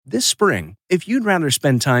This spring, if you'd rather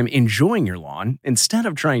spend time enjoying your lawn instead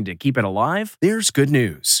of trying to keep it alive, there's good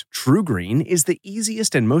news. TruGreen is the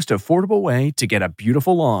easiest and most affordable way to get a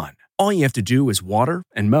beautiful lawn. All you have to do is water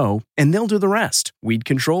and mow, and they'll do the rest. Weed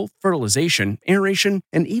control, fertilization, aeration,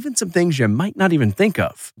 and even some things you might not even think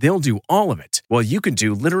of. They'll do all of it, while you can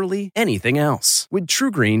do literally anything else. With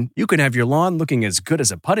TruGreen, you can have your lawn looking as good as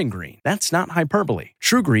a putting green. That's not hyperbole.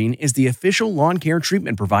 TruGreen is the official lawn care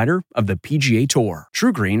treatment provider of the PGA Tour.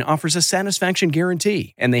 TruGreen offers a satisfaction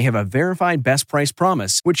guarantee, and they have a verified best price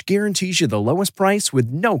promise, which guarantees you the lowest price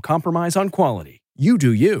with no compromise on quality. You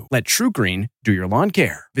do you. Let TruGreen do your lawn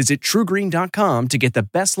care. Visit TruGreen.com to get the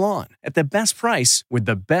best lawn at the best price with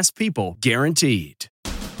the best people guaranteed.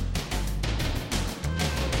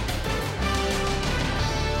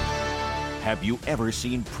 Have you ever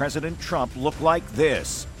seen President Trump look like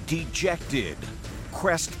this? Dejected,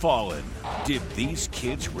 crestfallen. Did these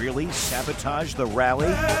kids really sabotage the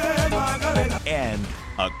rally? And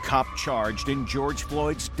a cop charged in George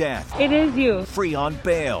Floyd's death. It is you. Free on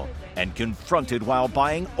bail and confronted while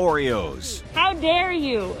buying Oreos. How dare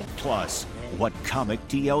you? Plus, what comic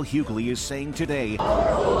D.L. Hughley is saying today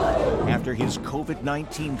after his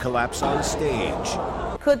COVID-19 collapse on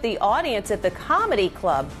stage. Could the audience at the comedy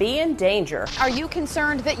club be in danger? Are you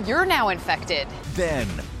concerned that you're now infected? Then,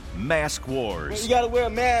 mask wars. You gotta wear a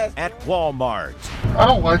mask. At Walmart. I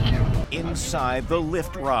don't like you. Inside the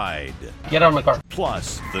Lyft ride. Get out of my car.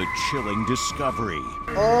 Plus, the chilling discovery.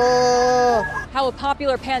 How a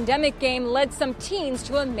popular pandemic game led some teens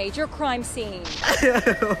to a major crime scene.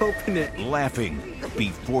 Open it. Laughing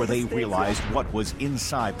before they realized what was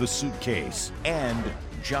inside the suitcase. And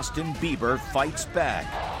Justin Bieber fights back.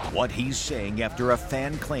 What he's saying after a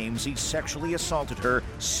fan claims he sexually assaulted her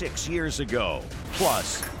 6 years ago.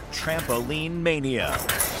 Plus, trampoline mania.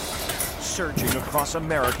 Surging across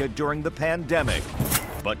America during the pandemic.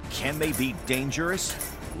 But can they be dangerous?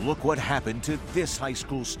 Look what happened to this high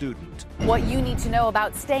school student. What you need to know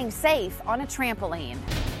about staying safe on a trampoline.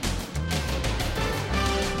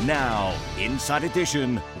 Now, Inside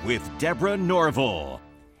Edition with Deborah Norville.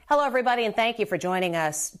 Hello, everybody, and thank you for joining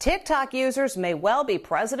us. TikTok users may well be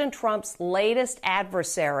President Trump's latest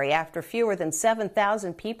adversary after fewer than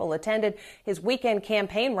 7,000 people attended his weekend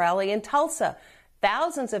campaign rally in Tulsa.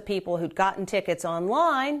 Thousands of people who'd gotten tickets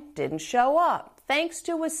online didn't show up, thanks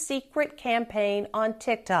to a secret campaign on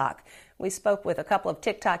TikTok. We spoke with a couple of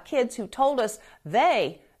TikTok kids who told us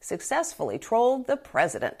they successfully trolled the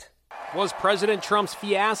president. Was President Trump's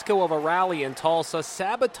fiasco of a rally in Tulsa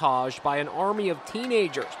sabotaged by an army of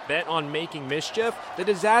teenagers bent on making mischief? The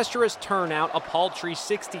disastrous turnout, a paltry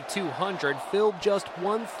 6,200, filled just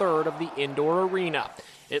 1/3 of the indoor arena.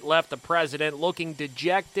 It left the president looking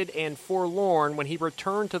dejected and forlorn when he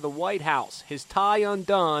returned to the White House, his tie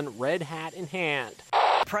undone, red hat in hand.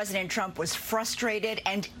 President Trump was frustrated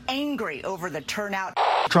and angry over the turnout.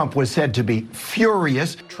 Trump was said to be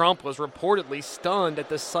furious. Trump was reportedly stunned at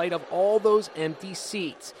the sight of all those empty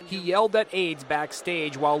seats. He yelled at aides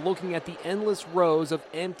backstage while looking at the endless rows of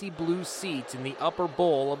empty blue seats in the upper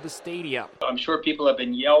bowl of the stadium. I'm sure people have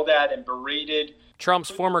been yelled at and berated.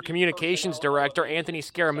 Trump's former communications director, Anthony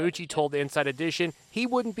Scaramucci, told Inside Edition he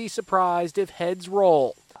wouldn't be surprised if heads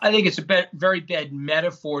roll. I think it's a very bad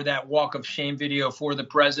metaphor, that walk of shame video for the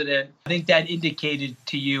president. I think that indicated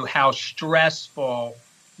to you how stressful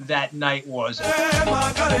that night was.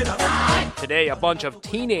 Today, a bunch of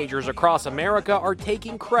teenagers across America are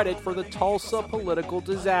taking credit for the Tulsa political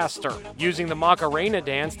disaster. Using the Macarena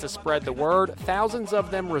dance to spread the word, thousands of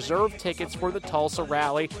them reserved tickets for the Tulsa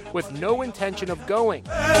rally with no intention of going,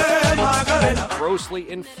 grossly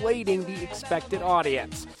inflating the expected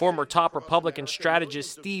audience. Former top Republican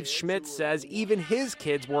strategist Steve Schmidt says even his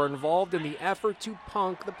kids were involved in the effort to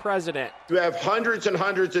punk the president. You have hundreds and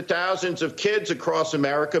hundreds of thousands of kids across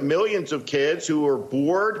America, millions of kids who are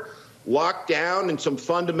bored, locked down in some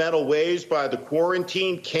fundamental ways by the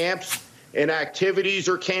quarantine, camps and activities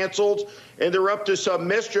are canceled, and they're up to some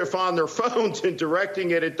mischief on their phones and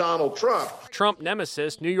directing it at Donald Trump. Trump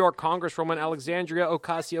nemesis, New York Congresswoman Alexandria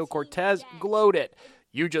Ocasio-Cortez, gloated.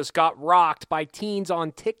 You just got rocked by teens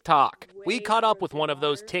on TikTok. We caught up with one of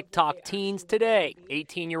those TikTok teens today,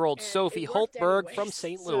 18-year-old Sophie Hultberg from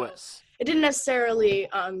St. Louis. It didn't necessarily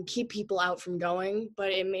keep people out from going,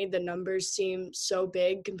 but it made the numbers seem so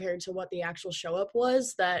big compared to what the actual show up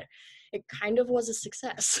was that it kind of was a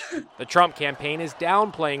success. The Trump campaign is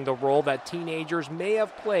downplaying the role that teenagers may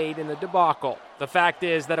have played in the debacle. The fact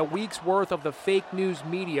is that a week's worth of the fake news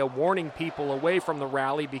media warning people away from the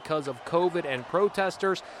rally because of COVID and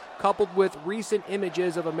protesters, coupled with recent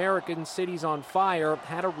images of American cities on fire,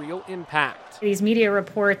 had a real impact. These media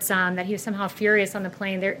reports that he was somehow furious on the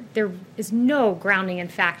plane, there is no grounding in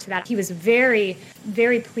fact to that. He was very,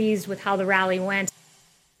 very pleased with how the rally went.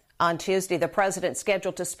 On Tuesday, the president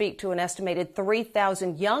scheduled to speak to an estimated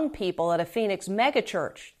 3,000 young people at a Phoenix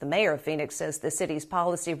megachurch. The mayor of Phoenix says the city's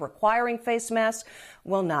policy requiring face masks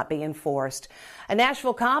will not be enforced. A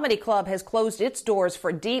Nashville comedy club has closed its doors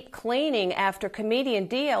for deep cleaning after comedian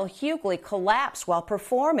D.L. Hughley collapsed while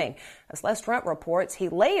performing. As Les Trent reports, he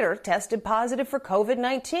later tested positive for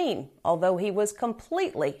COVID-19, although he was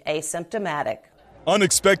completely asymptomatic.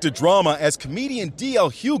 Unexpected drama as comedian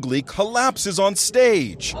D.L. Hughley collapses on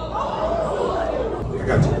stage. I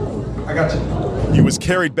got you. He was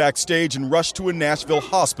carried backstage and rushed to a Nashville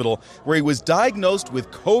hospital where he was diagnosed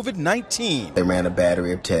with COVID-19. They ran a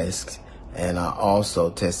battery of tests, and I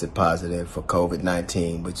also tested positive for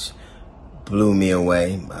COVID-19, which blew me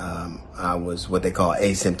away. I was what they call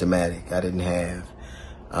asymptomatic. I didn't have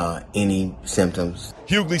any symptoms.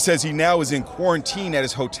 Hughley says he now is in quarantine at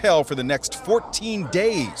his hotel for the next 14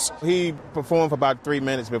 days. He performed for about 3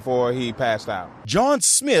 minutes before he passed out. John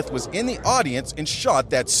Smith was in the audience and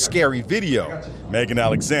shot that scary video. Megan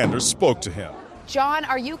Alexander spoke to him. John,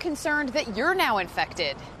 are you concerned that you're now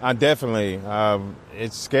infected? Definitely.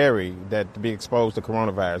 It's scary to be exposed to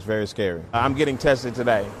coronavirus. Very scary. I'm getting tested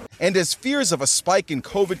today. And as fears of a spike in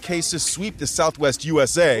COVID cases sweep the Southwest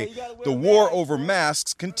USA, the war over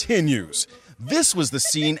masks continues. This was the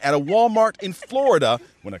scene at a Walmart in Florida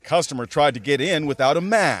when a customer tried to get in without a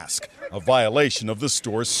mask, a violation of the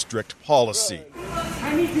store's strict policy.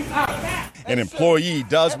 An employee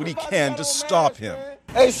does what he can to stop him.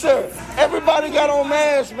 Hey, sir, everybody got on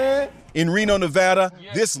masks, man. In Reno, Nevada,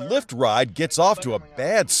 this Lyft ride gets off to a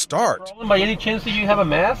bad start. By any chance do you have a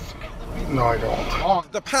mask? No, I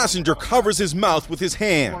don't. The passenger covers his mouth with his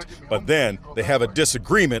hand, but then they have a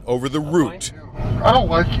disagreement over the route. I don't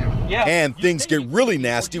like you. And things get really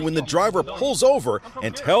nasty when the driver pulls over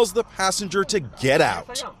and tells the passenger to get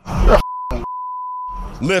out.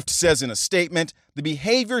 Lyft says in a statement, the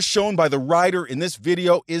behavior shown by the rider in this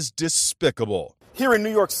video is despicable. Here in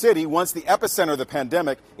New York City, once the epicenter of the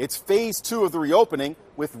pandemic, it's phase 2 of the reopening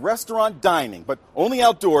with restaurant dining, but only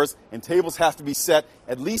outdoors, and tables have to be set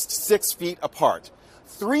at least 6 feet apart.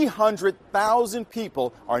 300,000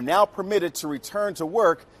 people are now permitted to return to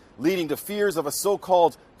work, leading to fears of a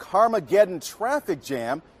so-called Carmageddon traffic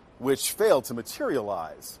jam, which failed to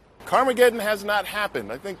materialize. Carmageddon has not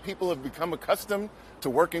happened. I think people have become accustomed to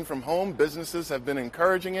working from home. Businesses have been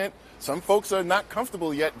encouraging it. Some folks are not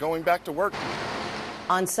comfortable yet going back to work.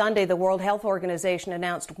 On Sunday, the World Health Organization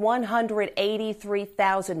announced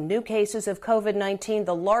 183,000 new cases of COVID-19,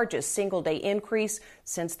 the largest single-day increase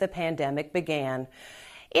since the pandemic began.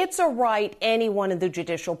 It's a right anyone in the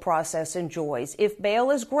judicial process enjoys. If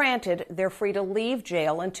bail is granted, they're free to leave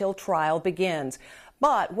jail until trial begins.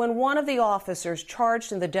 But when one of the officers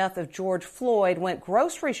charged in the death of George Floyd went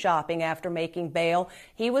grocery shopping after making bail,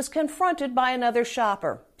 he was confronted by another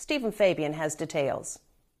shopper. Stephen Fabian has details.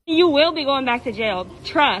 You will be going back to jail.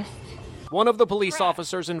 Trust. One of the police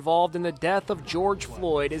officers involved in the death of George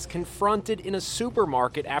Floyd is confronted in a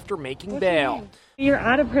supermarket after making bail. You're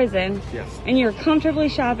out of prison, and you're comfortably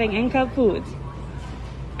shopping in Cub Foods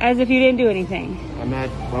as if you didn't do anything.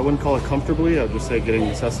 I wouldn't call it comfortably. I would just say getting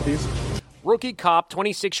necessities. Rookie cop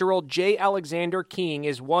 26-year-old J. Alexander King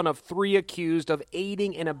is one of 3 accused of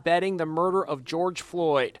aiding and abetting the murder of George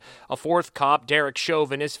Floyd. A 4th cop, Derek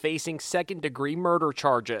Chauvin, is facing second-degree murder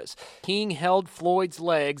charges. King held Floyd's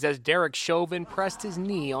legs as Derek Chauvin pressed his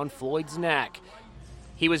knee on Floyd's neck.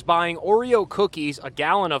 He was buying Oreo cookies, a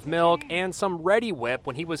gallon of milk, and some Reddi-wip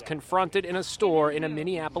when he was confronted in a store in a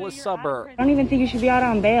Minneapolis suburb. I don't even think you should be out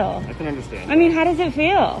on bail. I can understand. I mean, how does it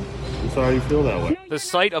feel? I'm sorry you feel that way. The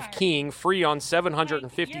sight of King free on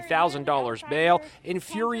 $750,000 bail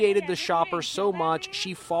infuriated the shopper so much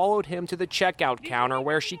she followed him to the checkout counter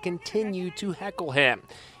where she continued to heckle him.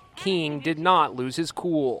 King did not lose his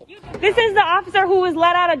cool. This is the officer who was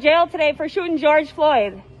let out of jail today for shooting George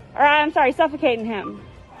Floyd. Suffocating him.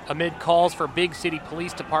 Amid calls for big city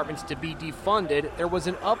police departments to be defunded, there was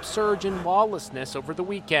an upsurge in lawlessness over the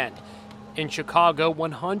weekend. In Chicago,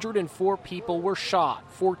 104 people were shot,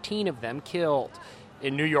 14 of them killed.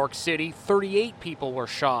 In New York City, 38 people were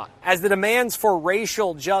shot. As the demands for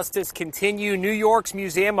racial justice continue, New York's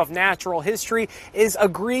Museum of Natural History is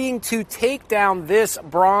agreeing to take down this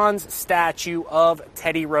bronze statue of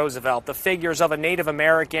Teddy Roosevelt. The figures of a Native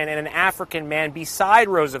American and an African man beside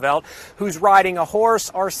Roosevelt, who's riding a horse,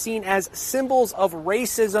 are seen as symbols of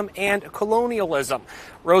racism and colonialism.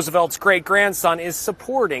 Roosevelt's great-grandson is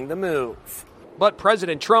supporting the move. But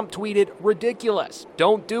President Trump tweeted, "Ridiculous,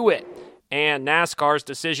 don't do it." And NASCAR's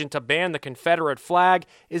decision to ban the Confederate flag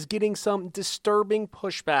is getting some disturbing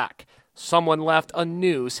pushback. Someone left a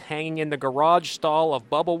noose hanging in the garage stall of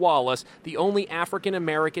Bubba Wallace, the only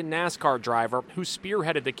African-American NASCAR driver who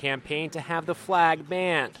spearheaded the campaign to have the flag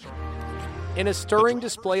banned. In a stirring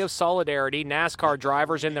display of solidarity, NASCAR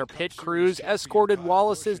drivers and their pit crews escorted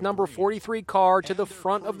Wallace's number 43 car to the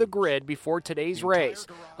front of the grid before today's race,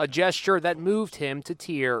 a gesture that moved him to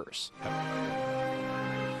tears.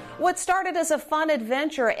 What started as a fun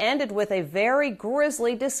adventure ended with a very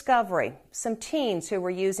grisly discovery. Some teens who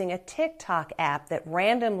were using a TikTok app that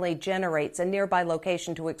randomly generates a nearby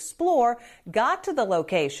location to explore got to the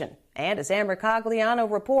location. And as Amber Cogliano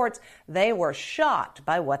reports, they were shocked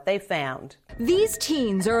by what they found. These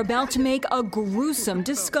teens are about to make a gruesome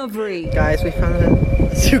discovery. Guys, we found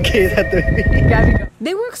a suitcase at the beach.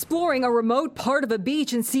 They were exploring a remote part of a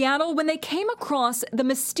beach in Seattle when they came across the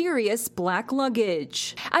mysterious black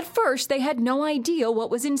luggage. At first, they had no idea what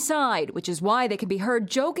was inside, which is why they can be heard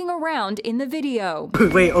joking around in the video.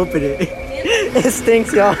 Wait, open it. It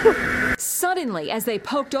stinks, y'all. Suddenly, as they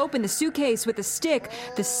poked open the suitcase with a stick,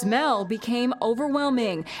 the smell became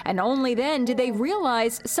overwhelming, and only then did they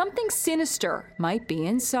realize something sinister might be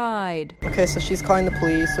inside. Okay, so she's calling the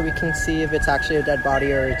police so we can see if it's actually a dead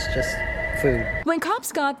body or it's just food. When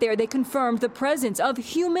cops got there, they confirmed the presence of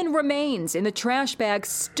human remains in the trash bag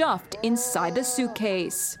stuffed inside the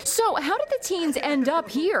suitcase. So how did the teens end up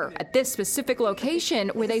here at this specific location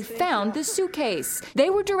where they found the suitcase? They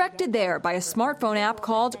were directed there by a smartphone app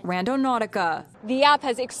called Randonautica. The app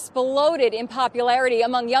has exploded in popularity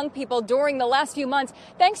among young people during the last few months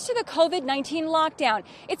thanks to the COVID-19 lockdown.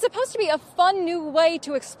 It's supposed to be a fun new way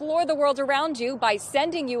to explore the world around you by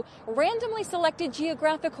sending you randomly selected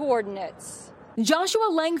geographic coordinates. Joshua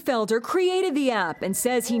Langfelder created the app and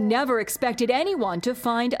says he never expected anyone to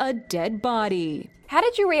find a dead body. How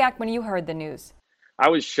did you react when you heard the news? I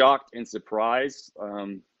was shocked and surprised.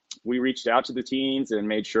 We reached out to the teens and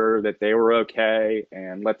made sure that they were okay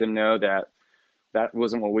and let them know that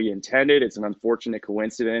wasn't what we intended. It's an unfortunate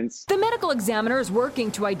coincidence. The medical examiner is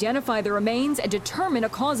working to identify the remains and determine a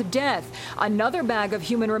cause of death. Another bag of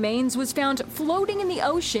human remains was found floating in the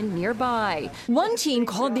ocean nearby. One teen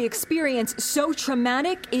called the experience so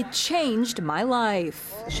traumatic, it changed my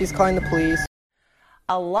life. She's calling the police.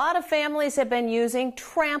 A lot of families have been using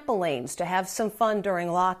trampolines to have some fun during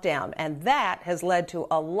lockdown, and that has led to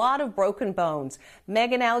a lot of broken bones.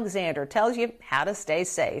 Megan Alexander tells you how to stay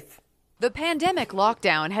safe. The pandemic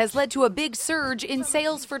lockdown has led to a big surge in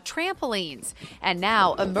sales for trampolines. And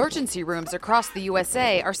now emergency rooms across the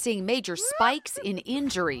USA are seeing major spikes in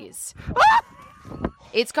injuries.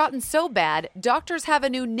 It's gotten so bad, doctors have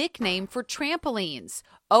a new nickname for trampolines,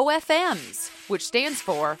 OFMs, which stands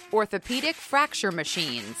for Orthopedic Fracture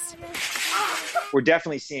Machines. We're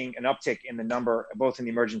definitely seeing an uptick in the number, both in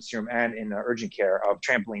the emergency room and in the urgent care, of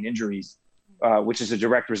trampoline injuries. Which is a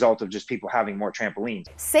direct result of just people having more trampolines.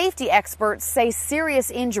 Safety experts say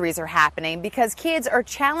serious injuries are happening because kids are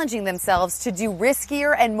challenging themselves to do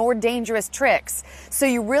riskier and more dangerous tricks. So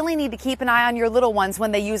you really need to keep an eye on your little ones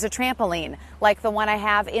when they use a trampoline, like the one I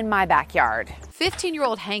have in my backyard.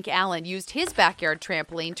 15-year-old Hank Allen used his backyard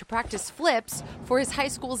trampoline to practice flips for his high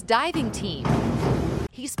school's diving team.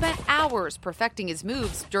 He spent hours perfecting his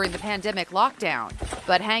moves during the pandemic lockdown.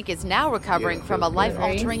 But Hank is now recovering from a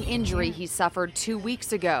life-altering injury he suffered 2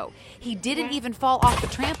 weeks ago. He didn't even fall off the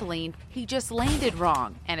trampoline. He just landed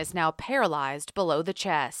wrong and is now paralyzed below the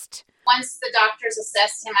chest. Once the doctors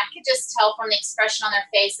assessed him, I could just tell from the expression on their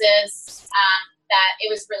faces that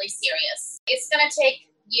it was really serious. It's going to take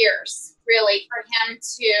years, really, for him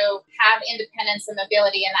to have independence and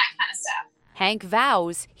mobility and that kind of stuff. Hank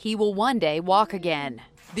vows he will one day walk again.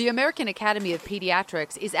 The American Academy of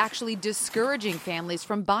Pediatrics is actually discouraging families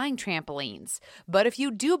from buying trampolines. But if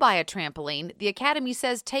you do buy a trampoline, the Academy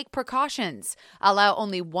says take precautions. Allow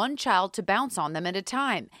only one child to bounce on them at a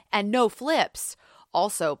time, and no flips.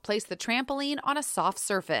 Also, place the trampoline on a soft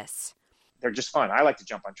surface. They're just fun. I like to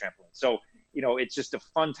jump on trampolines. So, it's just a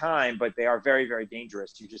fun time, but they are very, very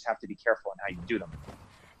dangerous. You just have to be careful on how you do them.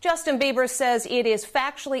 Justin Bieber says it is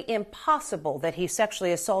factually impossible that he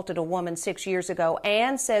sexually assaulted a woman 6 years ago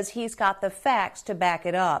and says he's got the facts to back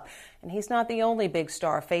it up. And he's not the only big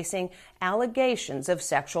star facing allegations of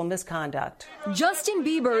sexual misconduct. Justin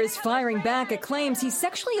Bieber is firing back at claims he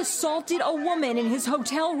sexually assaulted a woman in his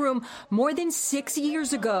hotel room more than 6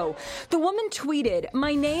 years ago. The woman tweeted,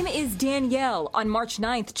 "My name is Danielle. On March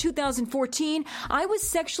 9th, 2014, I was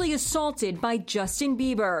sexually assaulted by Justin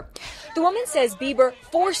Bieber." The woman says Bieber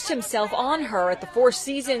forced himself on her at the Four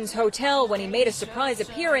Seasons Hotel when he made a surprise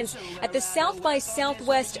appearance at the South by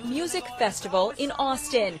Southwest Music Festival in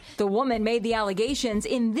Austin. The woman made the allegations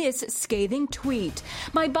in this scathing tweet.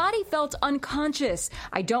 "My body felt unconscious.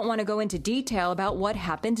 I don't want to go into detail about what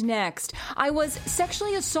happened next. I was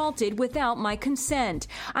sexually assaulted without my consent.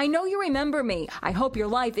 I know you remember me. I hope your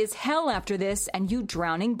life is hell after this and you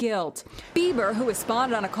drown in guilt." Bieber, who was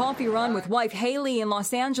spotted on a coffee run with wife Hailey in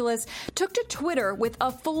Los Angeles, took to Twitter with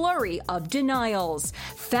a flurry of denials.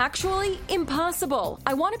 Factually impossible.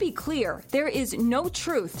 I want to be clear, there is no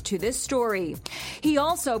truth to this story. He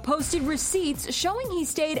also posted receipts showing he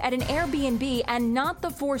stayed at an Airbnb and not the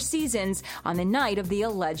Four Seasons on the night of the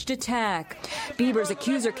alleged attack. Bieber's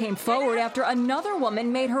accuser came forward after another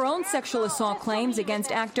woman made her own sexual assault claims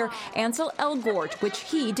against actor Ansel Elgort, which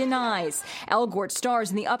he denies. Elgort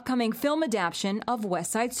stars in the upcoming film adaptation of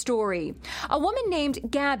West Side Story. A woman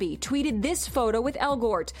named Gabby tweeted this photo with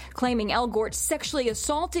Elgort, claiming Elgort sexually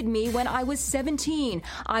assaulted me when I was 17.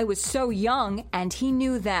 I was so young, and he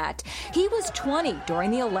knew that. He was 20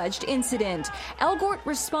 during the alleged incident. Elgort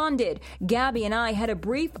responded, "Gabby and I had a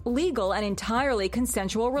brief, legal, and entirely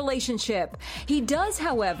consensual relationship." He does,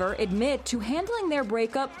 however, admit to handling their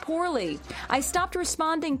breakup poorly. "I stopped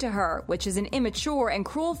responding to her, which is an immature and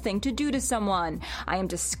cruel thing to do to someone. I am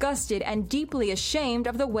disgusted and deeply ashamed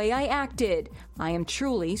of the way I acted. I am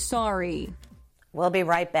truly sorry." We'll be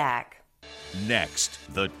right back. Next,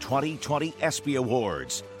 the 2020 ESPY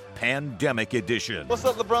Awards, Pandemic Edition. What's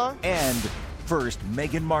up, LeBron? And first,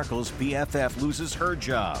 Meghan Markle's BFF loses her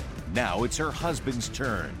job. Now it's her husband's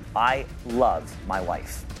turn. I love my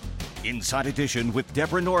wife. Inside Edition with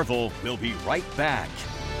Deborah Norville. We'll be right back.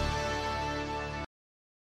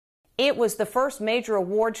 It was the first major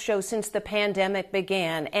awards show since the pandemic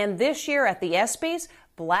began, and this year at the ESPYs,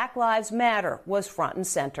 Black Lives Matter was front and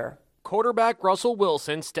center. Quarterback Russell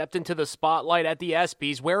Wilson stepped into the spotlight at the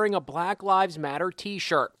ESPYs wearing a Black Lives Matter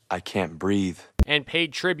t-shirt. "I can't breathe." And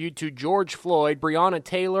paid tribute to George Floyd, Breonna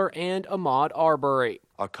Taylor, and Ahmaud Arbery.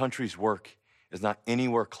 "Our country's work is not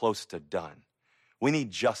anywhere close to done. We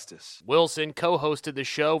need justice." Wilson co-hosted the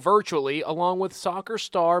show virtually along with soccer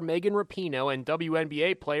star Megan Rapinoe and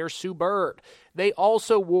WNBA player Sue Bird. They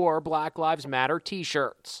also wore Black Lives Matter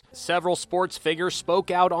t-shirts. Several sports figures spoke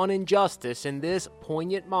out on injustice in this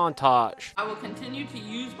poignant montage. "I will continue to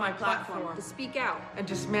use my platform to speak out and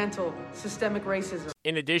dismantle systemic racism."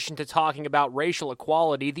 In addition to talking about racial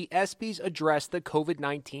equality, the ESPYs addressed the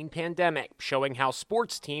COVID-19 pandemic, showing how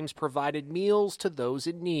sports teams provided meals to those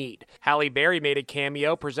in need. Halle Berry made a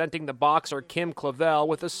cameo presenting the boxer Kim Clavel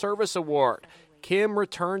with a service award. Kim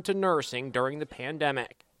returned to nursing during the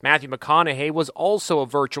pandemic. Matthew McConaughey was also a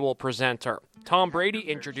virtual presenter. Tom Brady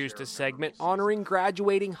introduced a segment honoring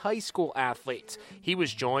graduating high school athletes. He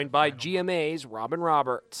was joined by GMA's Robin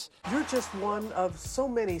Roberts. "You're just one of so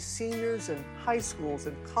many seniors and high schools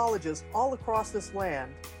and colleges all across this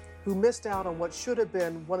land who missed out on what should have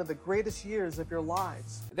been one of the greatest years of your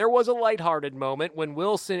lives." There was a lighthearted moment when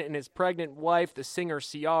Wilson and his pregnant wife, the singer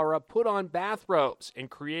Ciara, put on bathrobes and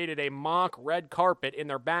created a mock red carpet in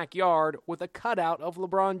their backyard with a cutout of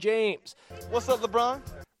LeBron James. "What's up, LeBron?"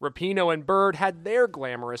 Rapinoe and Bird had their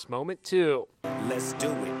glamorous moment too. "Let's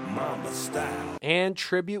do it, mama style." And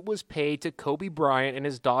tribute was paid to Kobe Bryant and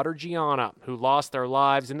his daughter Gianna, who lost their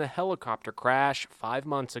lives in the helicopter crash 5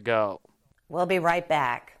 months ago. We'll be right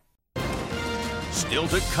back. Still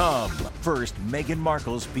to come. First, Meghan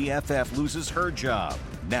Markle's BFF loses her job.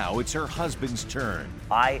 Now it's her husband's turn.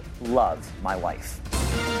 I love my wife.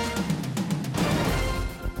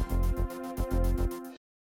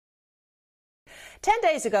 Ten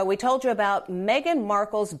days ago, we told you about Meghan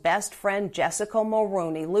Markle's best friend, Jessica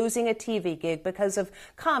Mulroney, losing a TV gig because of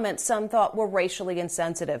comments some thought were racially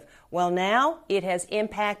insensitive. Well, now it has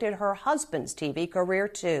impacted her husband's TV career,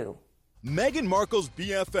 too. Meghan Markle's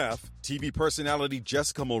BFF, TV personality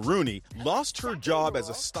Jessica Mulroney, lost her job as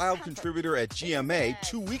a style contributor at GMA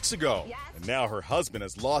 2 weeks ago. And now her husband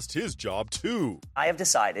has lost his job, too. I have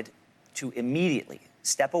decided to immediately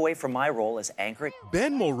step away from my role as anchor.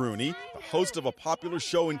 Ben Mulroney, the host of a popular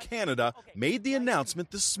show in Canada, made the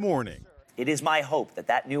announcement this morning. It is my hope that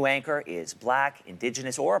that new anchor is Black,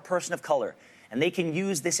 Indigenous, or a person of color, and they can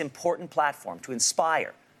use this important platform to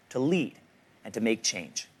inspire, to lead, and to make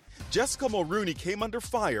change. Jessica Mulrooney came under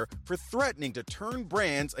fire for threatening to turn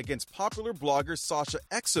brands against popular blogger Sasha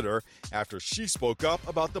Exeter after she spoke up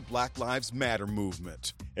about the Black Lives Matter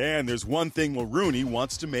movement. And there's one thing Mulrooney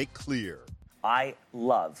wants to make clear. I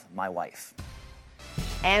love my wife.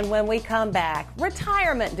 And when we come back,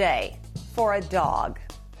 retirement day for a dog.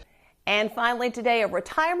 And finally today, a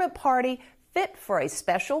retirement party fit for a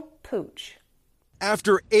special pooch.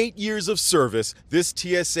 After 8 years of service, this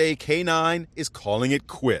TSA K9 is calling it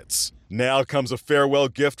quits. Now comes a farewell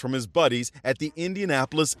gift from his buddies at the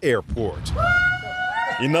Indianapolis airport.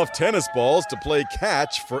 Enough tennis balls to play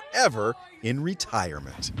catch forever in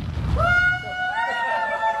retirement.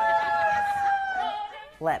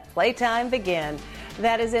 Let playtime begin.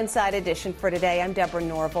 That is Inside Edition for today. I'm Deborah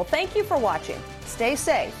Norville. Thank you for watching. Stay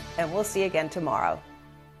safe, and we'll see you again tomorrow.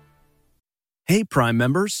 Hey, Prime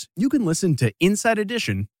members, you can listen to Inside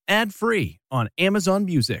Edition ad-free on Amazon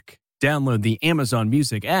Music. Download the Amazon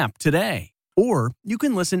Music app today. Or you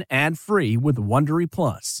can listen ad-free with Wondery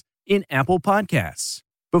Plus in Apple Podcasts.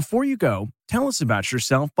 Before you go, tell us about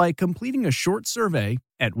yourself by completing a short survey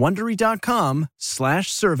at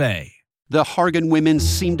Wondery.com/survey. The Hargan women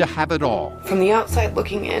seem to have it all. From the outside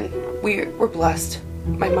looking in, we were blessed.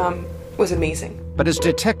 My mom was amazing. But as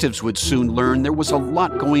detectives would soon learn, there was a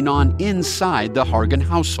lot going on inside the Hargan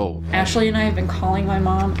household. Ashley and I have been calling my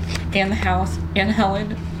mom and the house and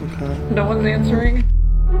Helen. No one's answering.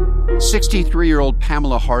 63-year-old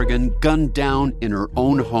Pamela Hargan gunned down in her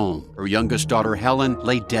own home. Her youngest daughter, Helen,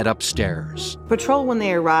 lay dead upstairs. Patrol, when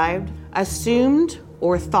they arrived, assumed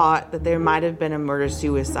or thought that there might have been a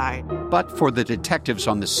murder-suicide. But for the detectives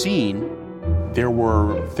on the scene, there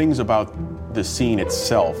were things about the scene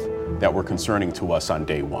itself that were concerning to us on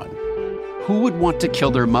day one. Who would want to kill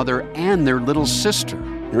their mother and their little sister?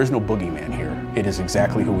 There is no boogeyman here. It is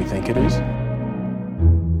exactly who we think it is.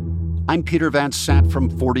 I'm Peter Van Sant from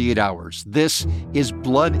 48 Hours. This is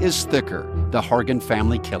Blood is Thicker, the Hargan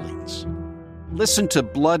family killings. Listen to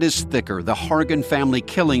Blood is Thicker, the Hargan family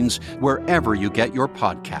killings, wherever you get your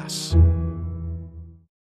podcasts.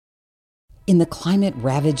 In the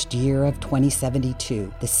climate-ravaged year of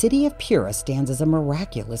 2072, the city of Pura stands as a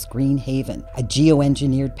miraculous green haven, a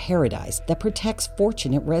geoengineered paradise that protects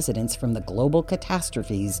fortunate residents from the global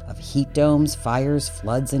catastrophes of heat domes, fires,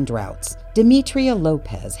 floods, and droughts. Demetria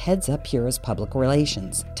Lopez heads up Pura's public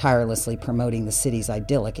relations, tirelessly promoting the city's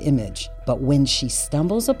idyllic image. But when she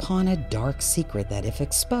stumbles upon a dark secret that, if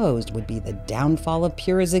exposed, would be the downfall of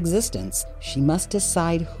Pura's existence, she must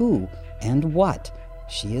decide who and what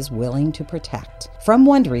she is willing to protect. From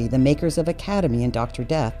Wondery, the makers of Academy and Dr.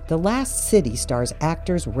 Death, The Last City stars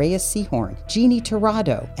actors Reyes Sehorn, Jeannie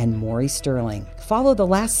Torrado, and Maury Sterling. Follow The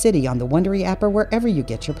Last City on the Wondery app or wherever you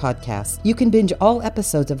get your podcasts. You can binge all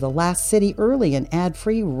episodes of The Last City early and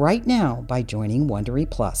ad-free right now by joining Wondery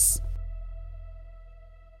Plus.